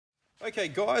Okay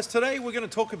guys, today we're going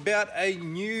to talk about a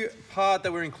new part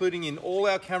that we're including in all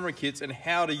our camera kits and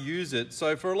how to use it.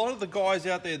 So for a lot of the guys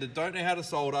out there that don't know how to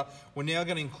solder, we're now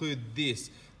going to include this.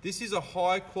 This is a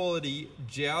high quality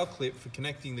JOW clip for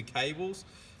connecting the cables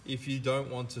if you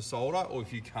don't want to solder or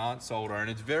if you can't solder, and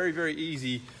it's very, very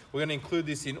easy. We're going to include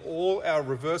this in all our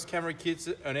reverse camera kits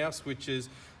and our switches,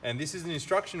 and this is an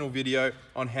instructional video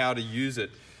on how to use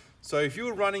it. So if you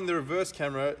were running the reverse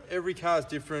camera, every car is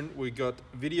different. We've got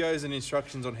videos and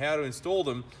instructions on how to install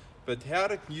them, but how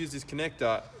to use this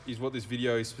connector is what this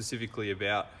video is specifically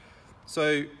about.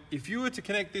 So if you were to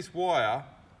connect this wire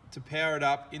to power it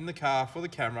up in the car for the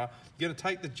camera, you're going to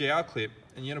take the JOW clip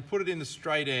and you're going to put it in the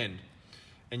straight end.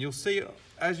 And you'll see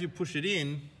as you push it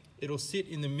in, it'll sit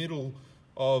in the middle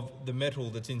of the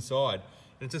metal that's inside.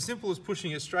 And it's as simple as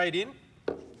pushing it straight in,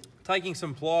 taking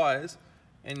some pliers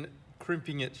and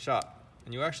crimping it shut,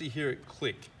 and you'll actually hear it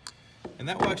click, and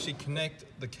that will actually connect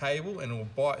the cable and it will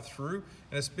bite through,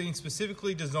 and it's been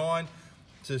specifically designed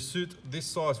to suit this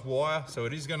size wire, so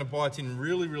it is going to bite in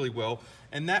really, really well,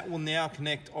 and that will now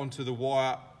connect onto the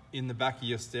wire in the back of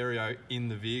your stereo in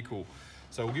the vehicle.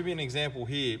 So we'll give you an example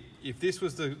here. If this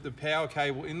was the power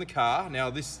cable in the car, now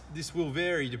this will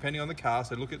vary depending on the car,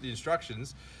 so look at the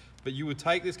instructions, but you would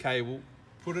take this cable,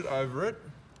 put it over it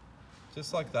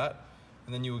just like that,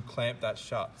 and then you would clamp that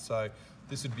shut. So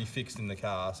this would be fixed in the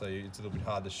car, so it's a little bit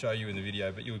hard to show you in the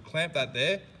video, but you would clamp that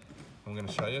there. I'm going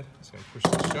to show you. Just going to push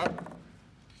this shut.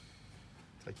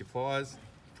 Take your pliers,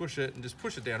 push it, and just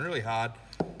push it down really hard,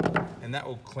 and that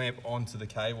will clamp onto the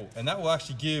cable. And that will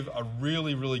actually give a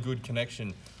really, really good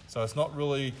connection. So it's not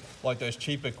really like those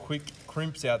cheaper quick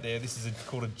crimps out there. This is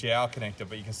called a JOW connector,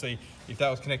 but you can see if that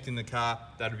was connecting the car,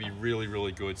 that'd be really,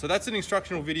 really good. So that's an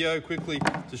instructional video quickly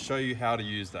to show you how to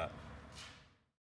use that.